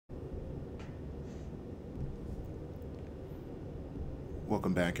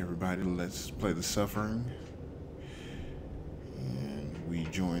Welcome back, everybody. Let's play The Suffering. And we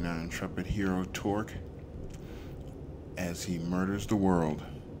join our intrepid hero, Torque, as he murders the world.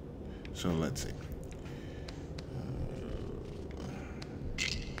 So let's see.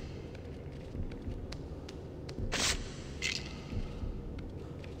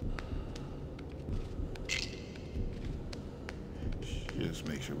 Just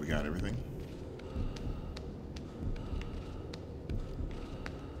make sure we got everything.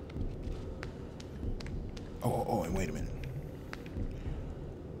 Oh, and wait a minute.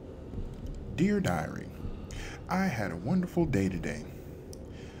 Dear Diary, I had a wonderful day today.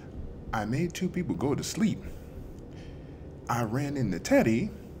 I made 2 people go to sleep. I ran into Teddy,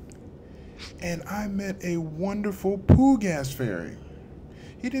 and I met a wonderful poo gas fairy.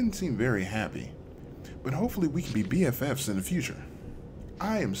 He didn't seem very happy, but hopefully we can be BFFs in the future.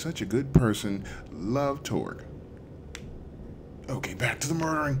 I am such a good person. Love, Torg. Okay, back to the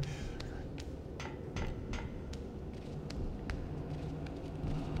murdering.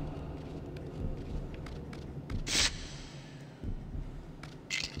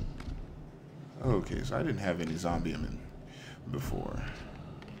 Okay, so I didn't have any zombie in before.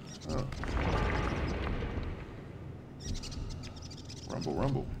 Oh. Rumble,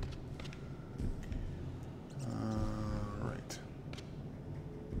 rumble. Right.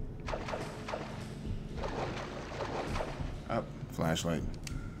 Up, flashlight.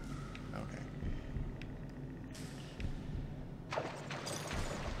 Okay.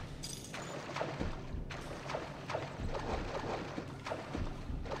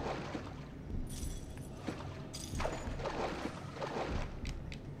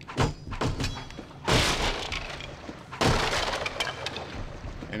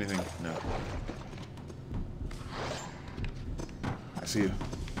 Anything? No. I see you.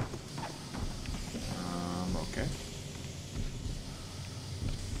 Okay.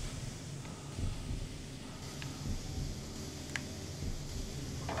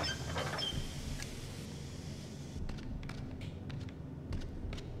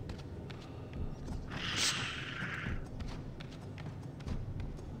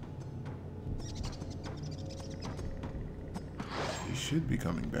 He should be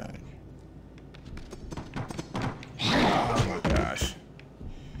coming back. Oh my gosh.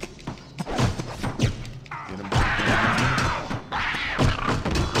 Get him.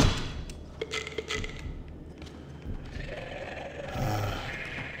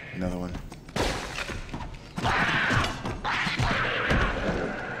 Another one.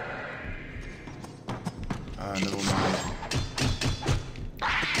 Another one.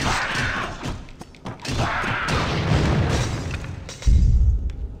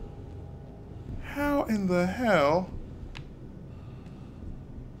 How in the hell?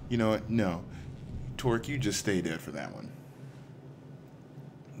 You know what? No. Torque, you just stay dead for that one.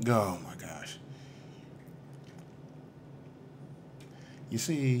 Oh my gosh. You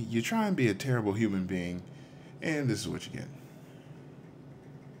see, you try and be a terrible human being, and this is what you get.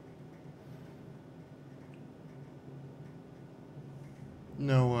 You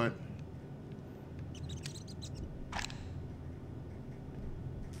know what?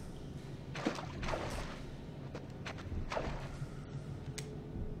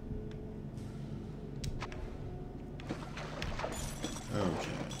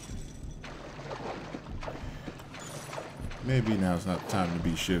 Okay. Maybe now's not the time to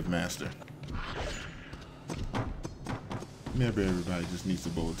be Shiv Master. Maybe everybody just needs a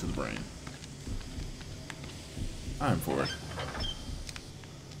bullet to the brain. I'm for it.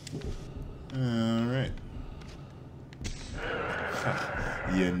 Alright.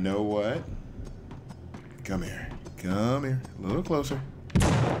 You know what? Come here. Come here. A little closer.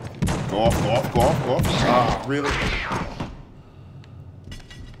 Go off, go off, go off, go off. Ah, really?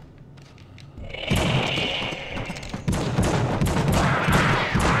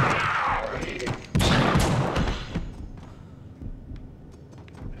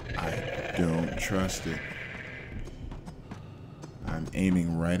 Don't trust it. I'm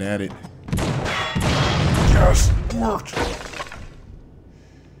aiming right at it. Yes, it worked.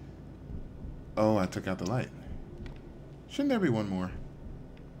 Oh, I took out the light. Shouldn't there be one more?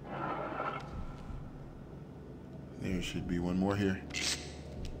 There should be one more here.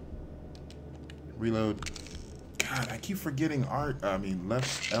 Reload. God, I keep forgetting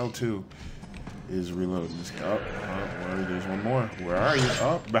left L2 is reloading this. Oh, there's one more. Where are you?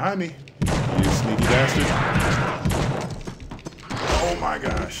 Oh, behind me. You sneaky bastard. Oh my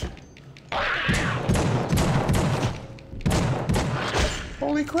gosh.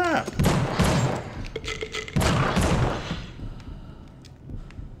 Holy crap.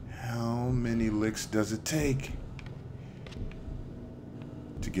 How many licks does it take?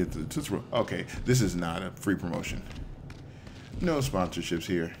 get the tutorial. Okay, this is not a free promotion. No sponsorships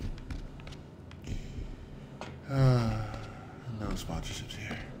here. No sponsorships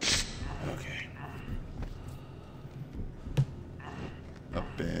here. Okay.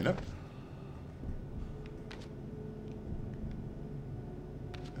 Up and up.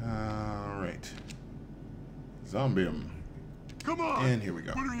 Alright. Zombie. Come on! And here we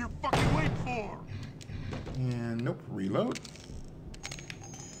go. What are you fucking waiting for? And nope, reload.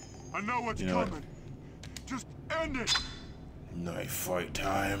 I know what's You know coming. Just end it! Knife fight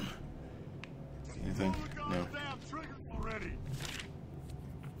time. Anything? Pull the No. goddamn trigger already!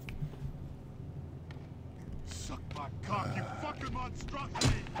 Suck my cock, you fucking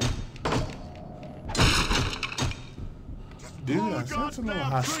monstrosity! Just Dude, pull I the sense a little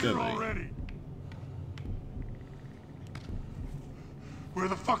goddamn trigger hostility. already! Where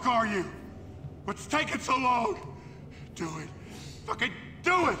the fuck are you? What's taking so long? Do it. Fucking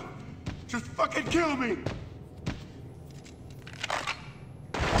do it! Just fucking kill me!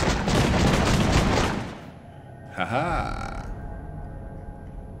 Haha.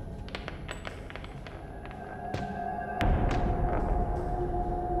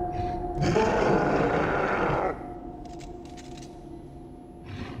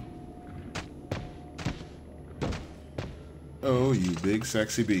 Oh, you big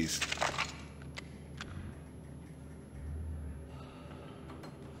sexy beast.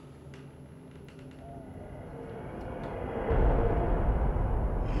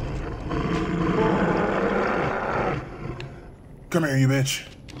 Come here, you bitch.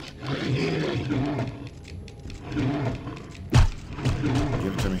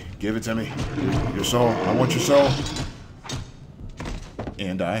 Give it to me. Give it to me. Your soul. I want your soul.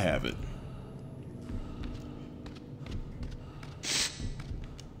 And I have it.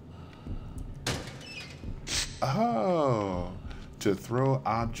 Oh, to throw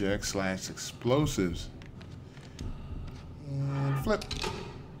objects / explosives. And flip.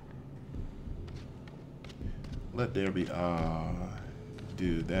 Let there be.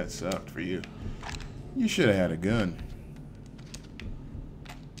 Dude, that sucked for you. You should have had a gun.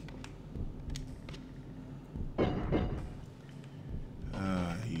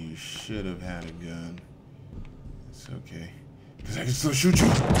 You should have had a gun. It's okay. Because I can still shoot you.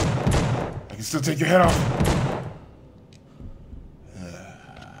 I can still take your head off.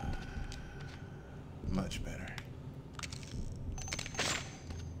 Much better.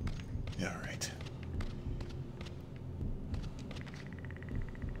 Alright.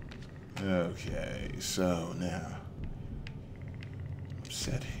 Okay, so now. I'm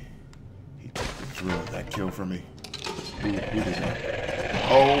upset. He took the thrill of that kill from me. Who did that?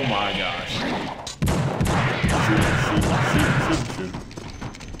 Oh my gosh. Shoot.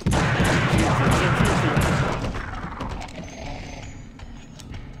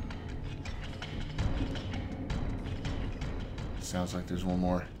 Sounds like there's one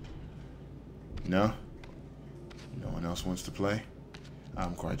more. No? No one else wants to play?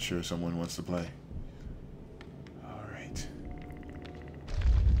 I'm quite sure someone wants to play. Alright.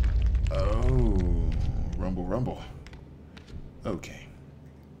 Oh, rumble. Okay.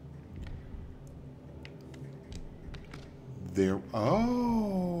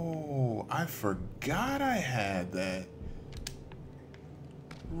 Oh, I forgot I had that.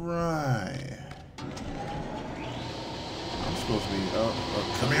 Right. I'm supposed to be,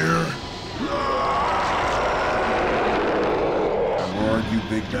 come here. Lord, you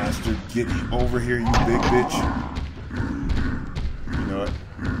big bastard. Get over here, you big bitch. You know what?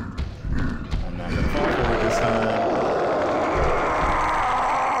 I'm not gonna fall for it this time.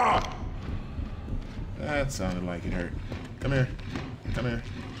 That sounded like it hurt. Come here. Come here.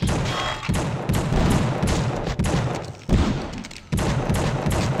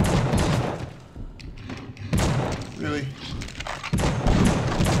 Really?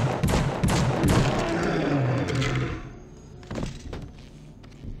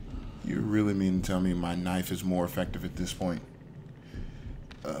 You really mean to tell me my knife is more effective at this point?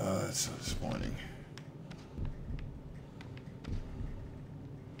 That's so disappointing.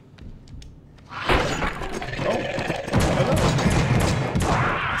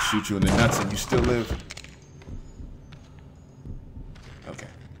 Shoot you in the nuts and you still live. Okay.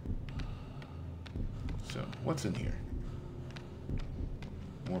 So, what's in here?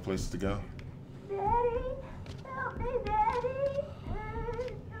 More places to go? Daddy, help me, Daddy.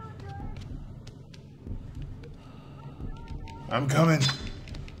 I'm coming.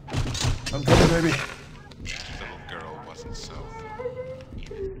 I'm coming, baby. Little girl wasn't so Just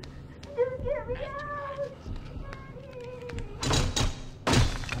get me out.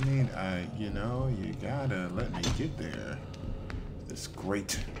 I mean, you know, you gotta let me get there. this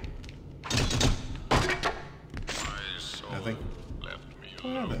grate. Nothing.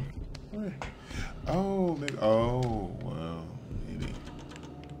 Nothing. Where? Oh, maybe. Oh, well, maybe.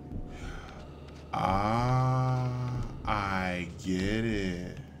 Ah, I get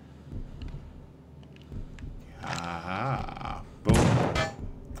it. Ah, boom.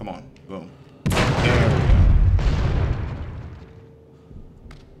 Come on, boom. There we go.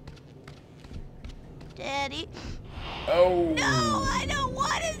 Daddy. Oh. No, I don't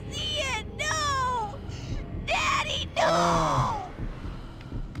want to see it. No. Daddy, no. Oh.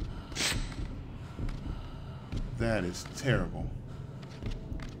 That is terrible.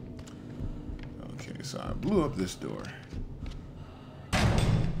 Okay, so I blew up this door.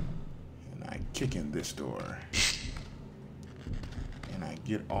 And I kick in this door. And I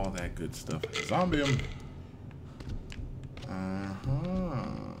get all that good stuff. Zombie him.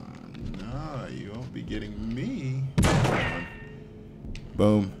 No, you won't be getting me.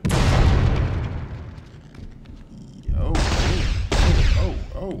 Boom.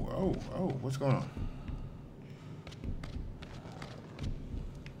 Oh, what's going on?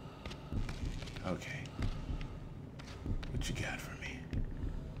 Okay. What you got for me?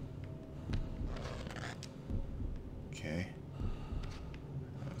 Okay.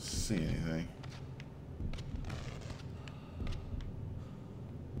 I don't see anything.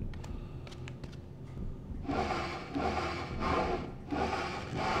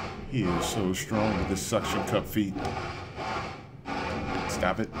 He is so strong with his suction cup feet.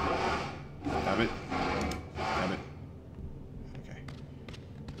 Stop it. Stop it. Stop it. Okay.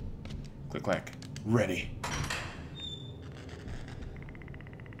 Click clack. Ready.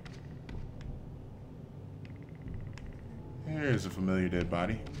 There's a familiar dead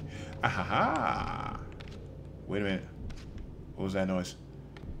body. Ahaha. Wait a minute. What was that noise?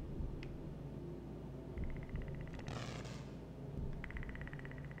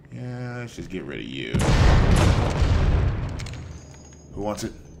 Yeah, let's just get rid of you. Who wants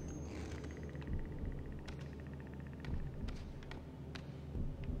it?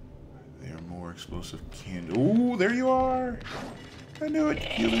 There are more explosive candles. Ooh, there you are! I knew it,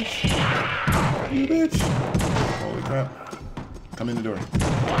 you bitch. You bitch. Holy crap. Come in the door.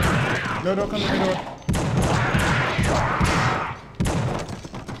 No, don't come in the door.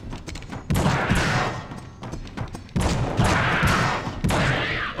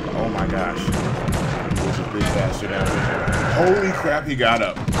 Oh my gosh. There's a big bastard out there. Holy crap, he got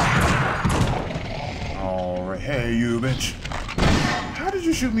up. Alright, hey you bitch. How did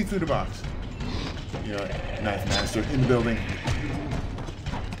you shoot me through the box? You know, knife master in the building.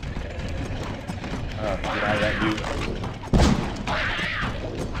 Get out of that view.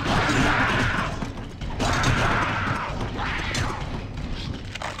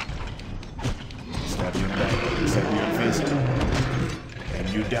 Stab you in the back, stab you in the face, and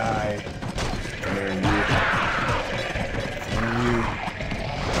you die. Come here, you. Come here, you.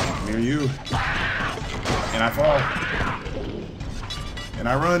 Come here, you. And I fall. And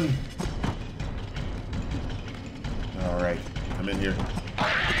I run. Alright, come in here.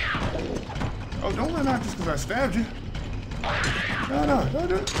 Oh, don't run out just because I stabbed you. No, don't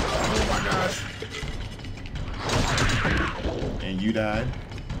do it. Oh my gosh. And you died.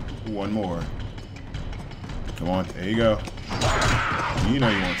 One more. Come on, there you go. You know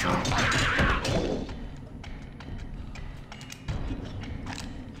you want some.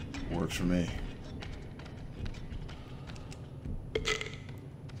 Works for me.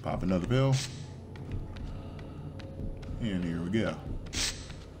 Pop another pill. And here we go.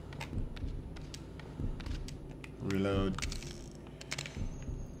 Reload.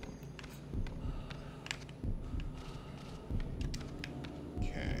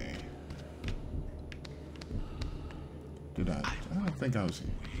 Okay. Did I don't think I was here.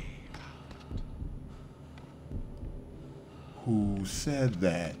 Who said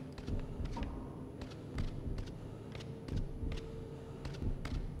that?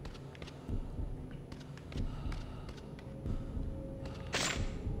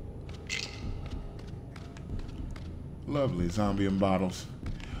 Lovely zombie and bottles.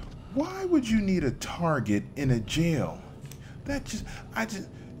 Why would you need a target in a jail?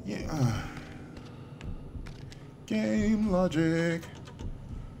 Yeah. Game logic.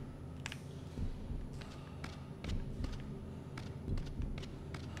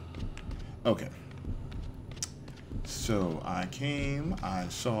 Okay. So I came, I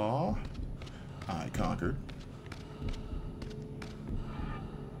saw, I conquered.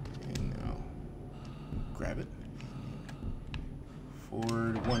 And now, grab it.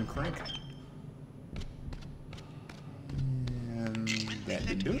 Forward one crank. And that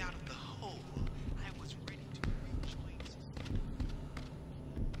didn't do it.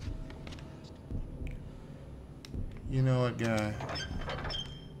 You know what, guy?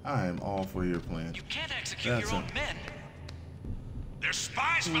 I am all for your plan. You can't execute your own men. They're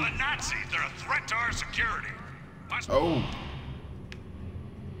spies for the Nazis. They're a threat to our security. Oh.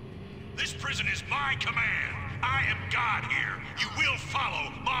 This prison is my command. I am God here. You will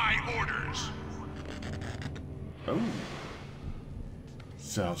follow my orders. Oh.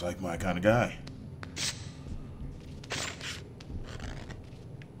 Sounds like my kind of guy.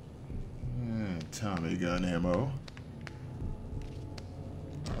 Tommy gun ammo.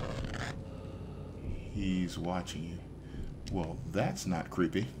 He's watching you. Well, that's not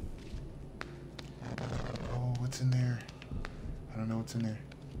creepy. Oh, what's in there? I don't know what's in there,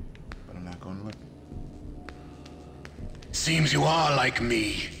 but I'm not going to look. Seems you are like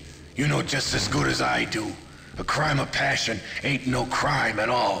me. You know just as good as I do. A crime of passion ain't no crime at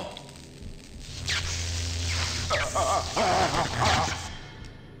all.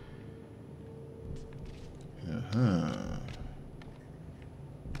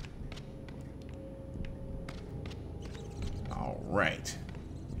 All right.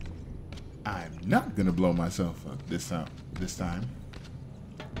 I'm not gonna blow myself up this time.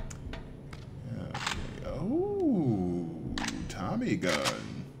 Okay. Oh, Tommy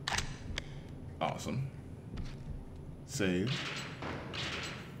gun. Awesome. Save.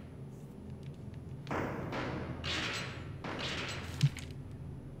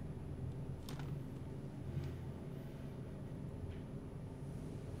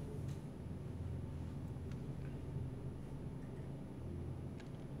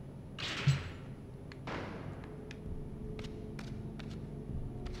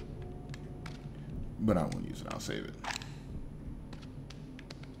 But I won't use it. I'll save it.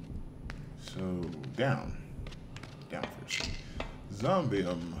 So, down. Down first. Zombie.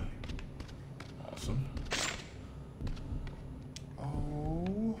 Awesome.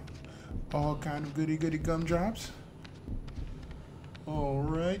 Oh. All kind of goody gumdrops.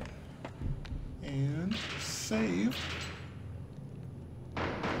 Alright. And save.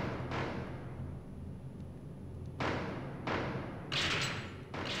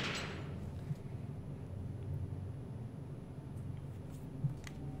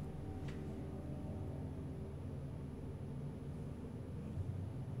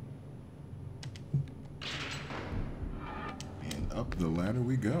 Up the ladder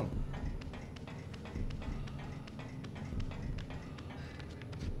we go.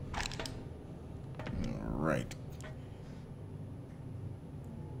 All right.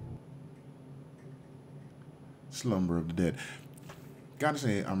 Slumber of the Dead. Gotta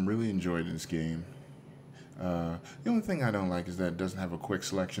say, I'm really enjoying this game. The only thing I don't like is that it doesn't have a quick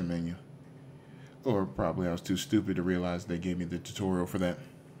selection menu. Or probably I was too stupid to realize they gave me the tutorial for that.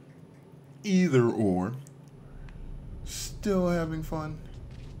 Either or. Still having fun.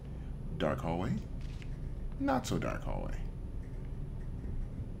 Dark hallway. Not so dark hallway.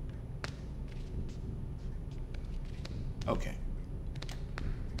 Okay.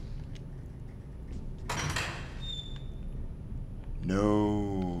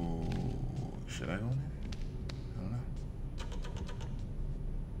 No. Should I go in there? I don't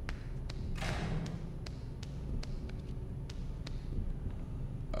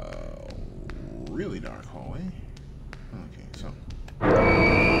know. Really dark hallway. Okay, so.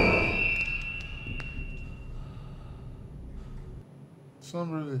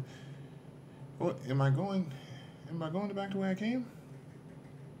 Slumber. What am I going? Am I going back to where I came?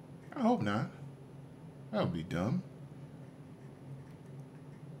 I hope not. That would be dumb.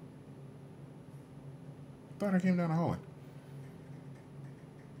 Thought I came down the hallway.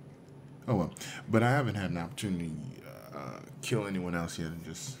 Oh well, but I haven't had an opportunity to kill anyone else yet. I've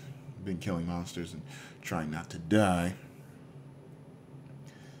just been killing monsters and trying not to die.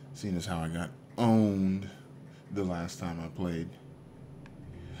 Seeing as how I got owned the last time I played.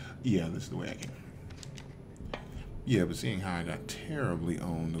 Yeah, this is the way I came. Yeah, but seeing how I got terribly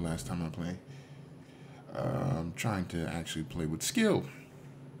owned the last time I played, I'm trying to actually play with skill.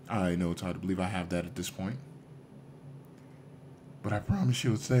 I know it's hard to believe I have that at this point. But I promise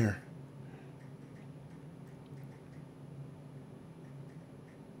you it's there.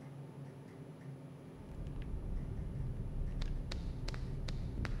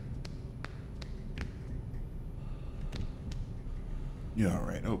 Yeah, all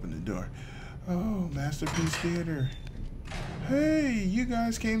right, open the door. Oh, Masterpiece Theater. Hey, you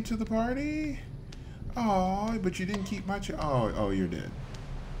guys came to the party? Oh, but you didn't keep my oh, you're dead.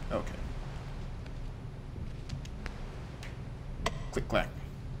 Okay. Click, clack.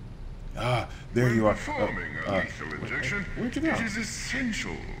 Ah, there you are. Performing a lethal injection, where'd you go? it is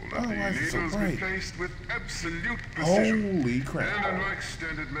essential that the why is it so needles be bright? placed with absolute precision. Holy crap. And unlike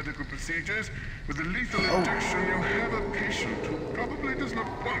standard medical procedures, with a lethal injection you have a patient who probably does not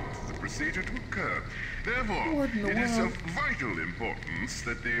want the procedure to occur. Therefore, What in the it is world? of vital importance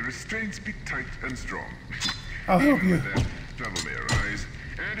that the restraints be tight and strong. I'll help you. With that, trouble may arise,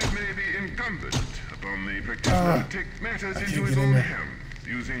 and it may be incumbent upon the practitioner to take matters I into can't his get in own there. hands,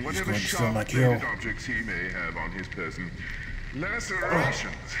 using whatever going to steal my sharp-bladed kill. objects he may have on his person.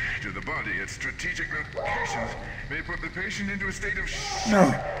 Lacerations to the body at strategic locations may put the patient into a state of shock.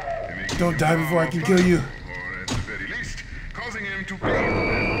 No. making Don't him die before I more can kill you. vulnerable, or at the very least, causing him to bleed,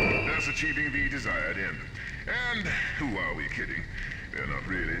 and thus achieving the desired end. And who are we kidding? We're not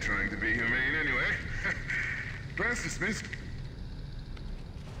really trying to be humane anyway. Class dismissed.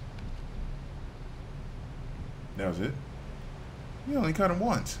 That was it? You only cut him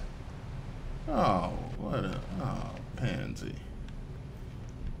once. Oh, what a... Oh, pansy.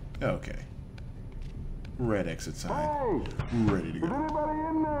 Okay. Red exit sign. Ready to go. Anybody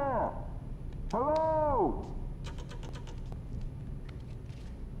in there? Hello?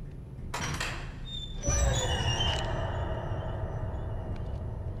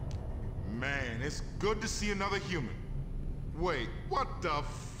 Man, it's good to see another human. Wait, what the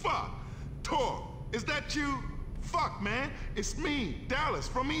fuck? Tor, is that you? Fuck, man, it's me, Dallas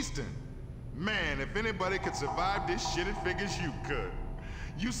from Easton. Man, if anybody could survive this shit, it figures you could.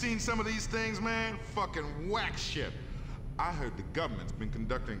 You seen some of these things, man? Fucking whack shit. I heard the government's been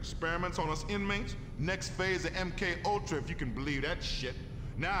conducting experiments on us inmates. Next phase of MK Ultra, if you can believe that shit.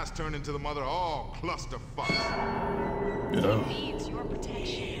 Now it's turned into the mother of all clusterfucks. Oh. Needs your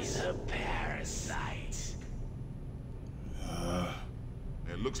protection. A parasite.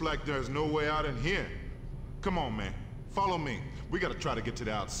 It looks like there's no way out in here. Come on, man. Follow me. We gotta try to get to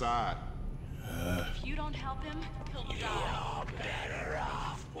the outside. If you don't help him, he'll die. Better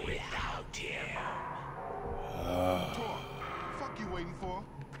off without him. Tor, fuck you waiting for?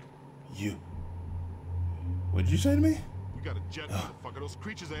 You... What'd you say to me? We got a jet, motherfucker. Those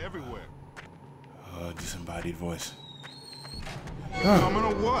creatures are everywhere. Disembodied voice. Coming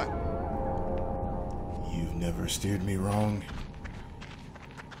or what? You've never steered me wrong.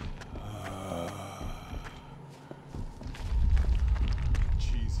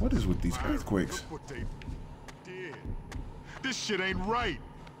 Jesus. What is with these Byron, earthquakes? Look what they did. This shit ain't right.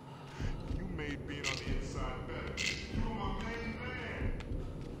 You made being on the inside better. You were my main man.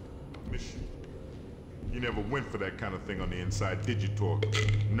 I miss you. You never went for that kind of thing on the inside, did you, Tor?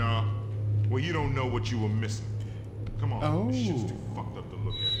 Nah. Well, you don't know what you were missing. Come on. This shit's too fucked up to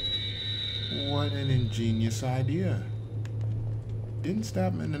look at. What an ingenious idea. Didn't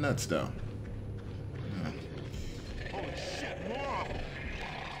stab him in the nuts, though. Holy shit, more of them.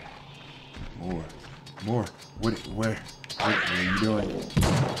 More. Where are you doing?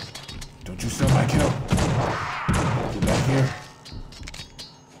 Don't you steal my kill. Get back here.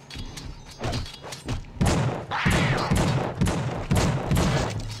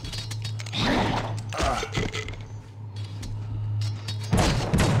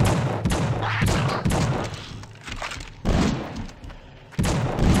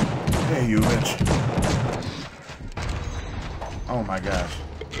 Hey, you bitch. Oh my gosh.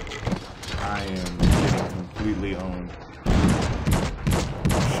 I am getting completely owned.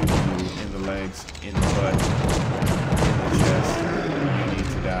 Shooting you in the legs, in the butt, in the chest. You need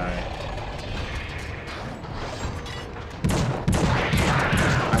to die.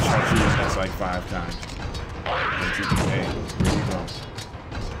 I shot you in the nuts like 5 times. Don't you, hey, where you go?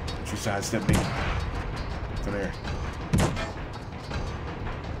 Don't you sidestep me. Come here.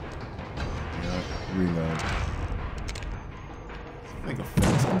 Reload. Think a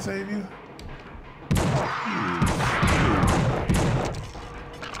fence can save you?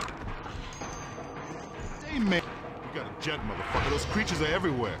 Hey, man. We got a jet, motherfucker. Those creatures are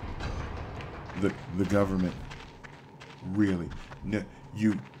everywhere. The government. Really? No,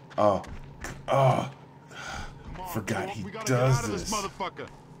 you, Come on, forgot Tor. he We gotta does get out of this this. motherfucker.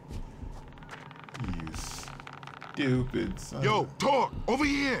 You stupid son. Yo, Tor, over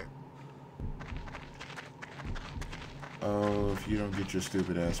here. Oh, if you don't get your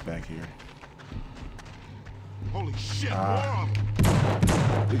stupid ass back here. Holy shit, more of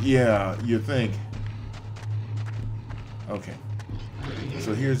them. Yeah, you think. Okay.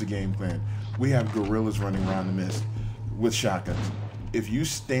 So here's the game plan. We have gorillas running around the mist with shotguns. If you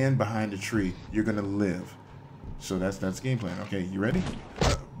stand behind a tree, you're gonna live. So that's the game plan. Okay, you ready?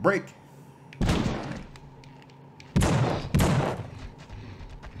 Break.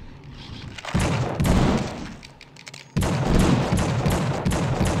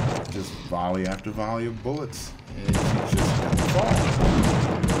 Just volley after volley of bullets, and he just falls.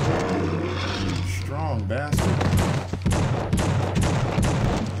 Strong bastard.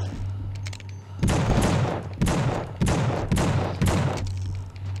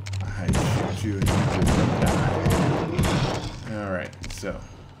 I shoot you and you just don't die. Alright, so.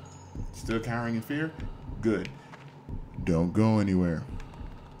 Still cowering in fear? Good. Don't go anywhere.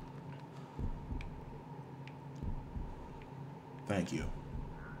 Thank you.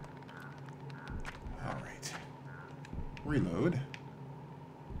 Alright. Reload.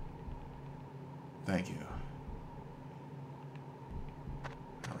 Thank you.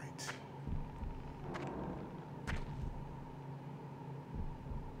 Alright.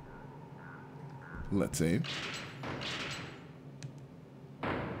 Let's save.